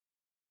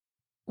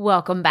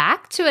Welcome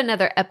back to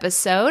another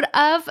episode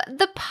of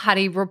the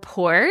Potty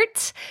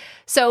Report.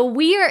 So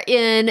we are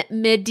in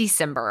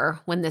mid-December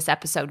when this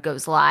episode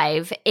goes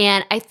live,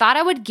 and I thought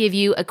I would give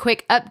you a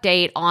quick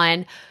update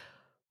on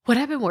what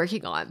I've been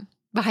working on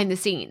behind the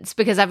scenes,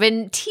 because I've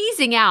been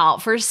teasing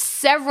out for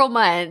several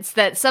months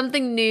that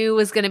something new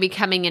was going to be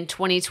coming in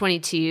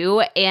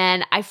 2022,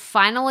 and I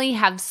finally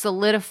have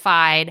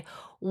solidified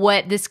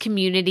what this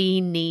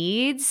community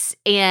needs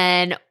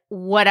and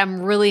what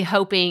I'm really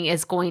hoping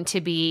is going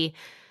to be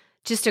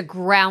just a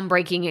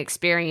groundbreaking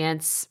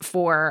experience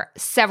for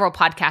several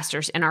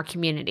podcasters in our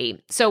community.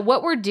 So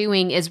what we're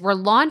doing is we're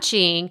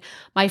launching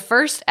my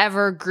first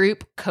ever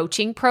group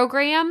coaching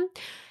program.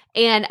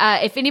 And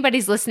if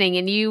anybody's listening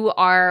and you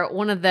are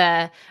one of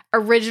the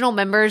original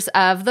members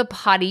of the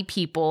Potty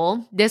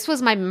People, this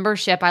was my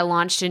membership I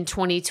launched in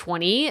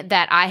 2020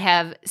 that I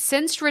have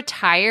since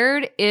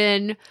retired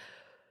in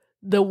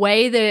the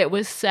way that it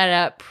was set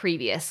up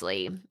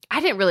previously. I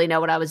didn't really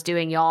know what I was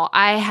doing, y'all.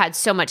 I had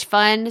so much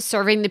fun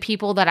serving the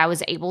people that I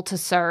was able to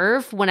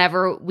serve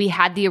whenever we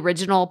had the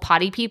original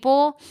Potty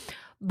People,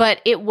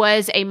 but it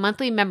was a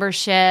monthly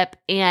membership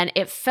and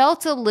it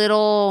felt a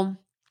little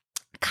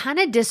kind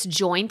of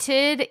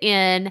disjointed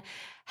in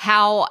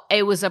how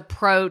it was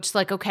approached.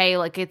 Like, okay,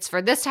 like it's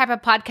for this type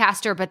of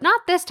podcaster, but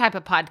not this type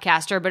of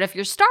podcaster. But if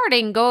you're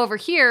starting, go over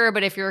here.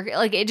 But if you're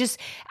like,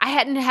 I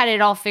hadn't had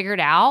it all figured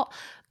out.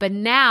 But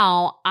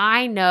now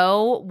I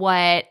know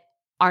what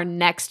our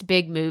next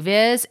big move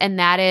is, and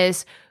that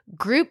is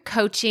group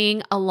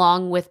coaching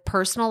along with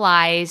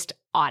personalized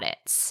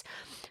audits.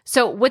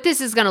 So what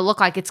this is going to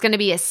look like, it's going to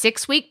be a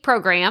 6-week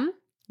program.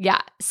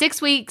 Yeah,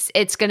 6 weeks.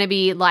 It's going to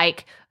be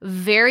like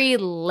very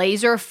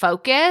laser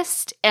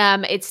focused.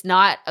 It's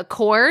not a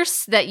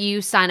course that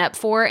you sign up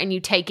for and you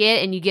take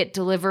it and you get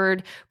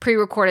delivered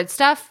pre-recorded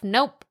stuff.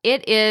 Nope.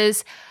 It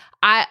is,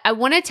 I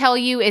want to tell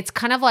you, it's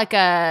kind of like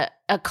a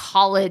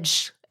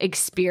college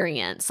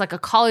experience, like a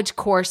college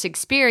course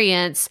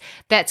experience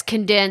that's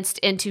condensed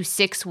into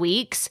 6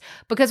 weeks.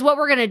 Because what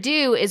we're going to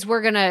do is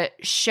we're going to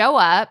show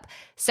up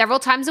several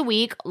times a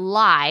week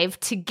live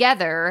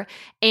together,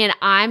 and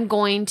I'm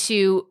going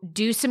to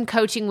do some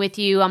coaching with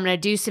you. I'm going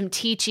to do some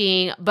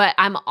teaching, but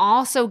I'm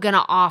also going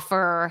to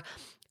offer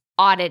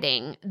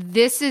auditing.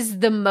 This is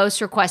the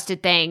most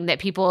requested thing that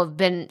people have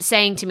been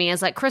saying to me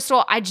is like,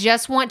 Crystal, I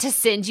just want to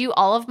send you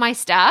all of my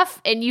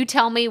stuff and you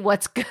tell me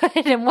what's good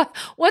and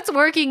what's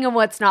working and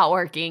what's not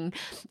working.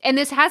 And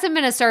this hasn't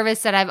been a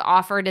service that I've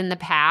offered in the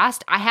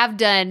past. I have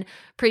done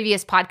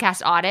previous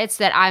podcast audits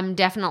that I'm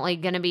definitely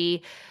going to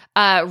be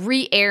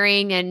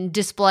re-airing and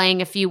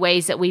displaying a few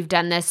ways that we've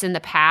done this in the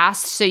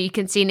past, so you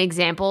can see an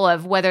example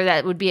of whether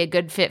that would be a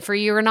good fit for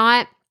you or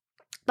not.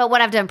 But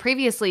what I've done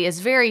previously is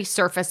very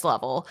surface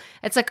level.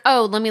 It's like,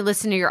 oh, let me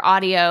listen to your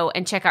audio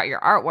and check out your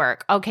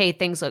artwork. Okay,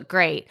 things look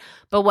great.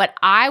 But what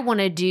I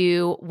want to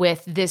do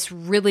with this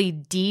really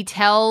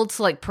detailed,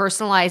 like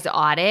personalized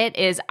audit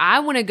is I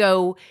want to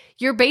go,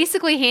 you're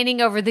basically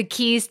handing over the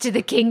keys to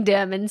the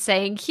kingdom and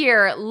saying,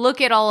 here,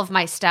 look at all of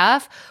my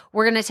stuff.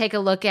 We're going to take a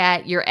look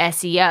at your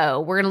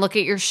SEO. We're going to look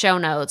at your show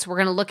notes. We're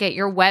going to look at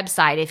your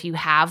website if you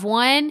have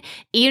one,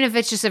 even if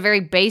it's just a very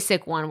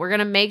basic one. We're going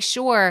to make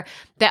sure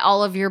that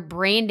all of your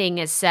branding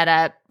is set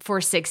up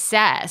for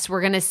success.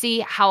 We're going to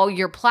see how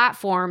your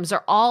platforms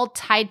are all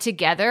tied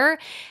together.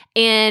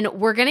 And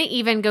we're going to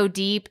even go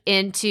deep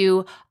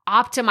into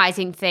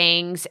optimizing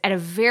things at a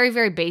very,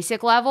 very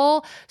basic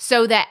level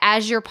so that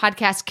as your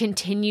podcast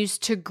continues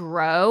to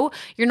grow,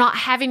 you're not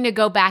having to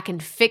go back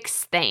and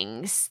fix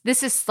things.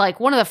 This is like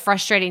one of the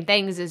frustrating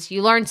things is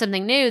you learn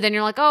something new, then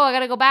you're like, oh, I got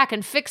to go back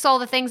and fix all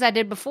the things I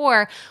did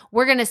before.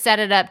 We're going to set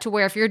it up to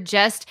where if you're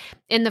just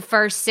in the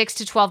first 6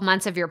 to 12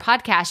 months of your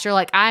podcast, you're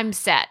like, I'm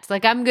set.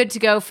 Like I'm good to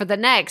go for the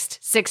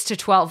next 6 to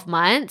 12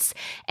 months.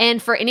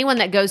 And for anyone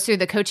that goes through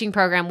the coaching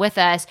program with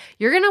us,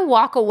 you're going to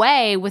walk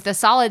away with a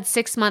solid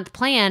 6-month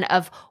plan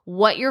of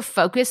what you're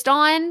focused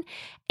on.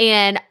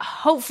 And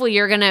hopefully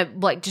you're going to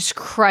like just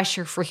crush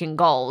your freaking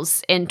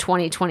goals in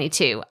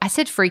 2022. I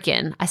said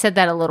freaking. I said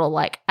that a little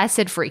like I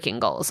said freaking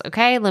goals.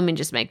 Okay. Let me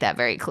just make that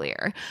very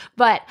clear.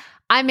 But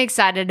I'm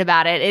excited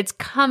about it. It's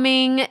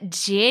coming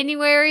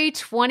January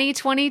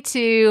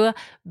 2022.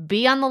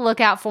 Be on the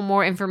lookout for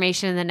more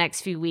information in the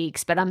next few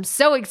weeks. But I'm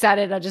so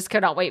excited. I just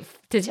cannot wait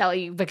to tell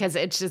you because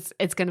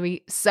it's going to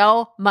be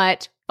so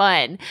much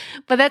fun.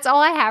 But that's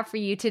all I have for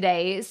you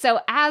today.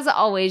 So as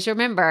always,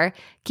 remember,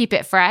 keep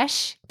it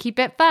fresh, keep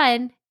it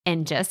fun,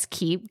 and just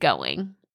keep going.